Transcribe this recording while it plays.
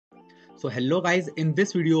So hello guys, in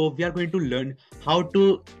this video we are going to learn how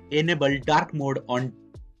to enable dark mode on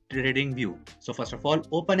tradingview. So first of all,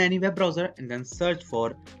 open any web browser and then search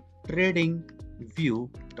for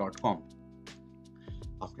tradingview.com.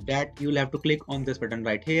 After that, you will have to click on this button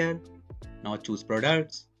right here. Now choose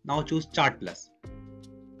products. Now choose chart plus.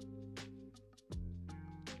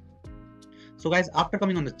 So guys, after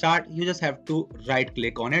coming on the chart, you just have to right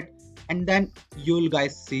click on it and then you'll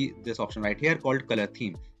guys see this option right here called color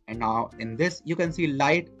theme. And now in this you can see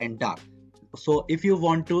light and dark. So if you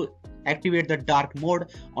want to activate the dark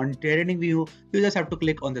mode on TradingView, you just have to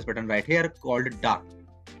click on this button right here called dark.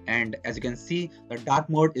 And as you can see, the dark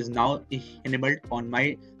mode is now enabled on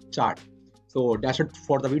my chart. So that's it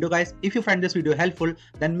for the video guys. If you find this video helpful,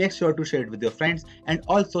 then make sure to share it with your friends and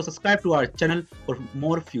also subscribe to our channel for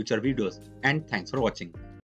more future videos. And thanks for watching.